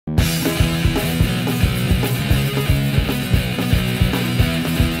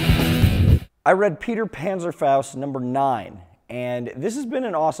I read Peter Panzerfaust #9, and this has been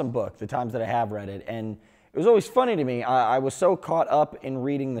an awesome book the times that I have read it, and it was always funny to me. I was so caught up in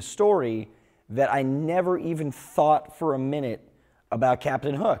reading the story that I never even thought for a minute about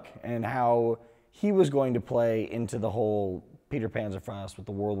Captain Hook and how he was going to play into the whole Peter Panzerfaust with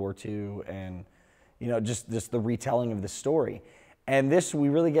the World War II and, you know, just the retelling of the story. And this, we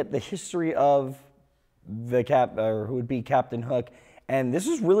really get the history of the who would be Captain Hook, and this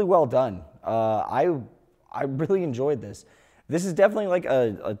is really well done. I really enjoyed this. This is definitely like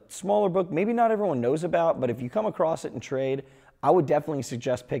a smaller book, maybe not everyone knows about, but if you come across it in trade, I would definitely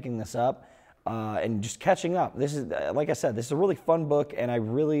suggest picking this up and just catching up. This is, like I said, this is a really fun book, and I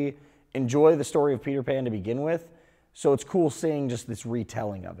really enjoy the story of Peter Pan to begin with, so it's cool seeing just this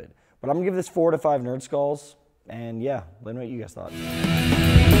retelling of it. But I'm going to give this 4 to 5 Nerd Skulls, and yeah, let me know what you guys thought.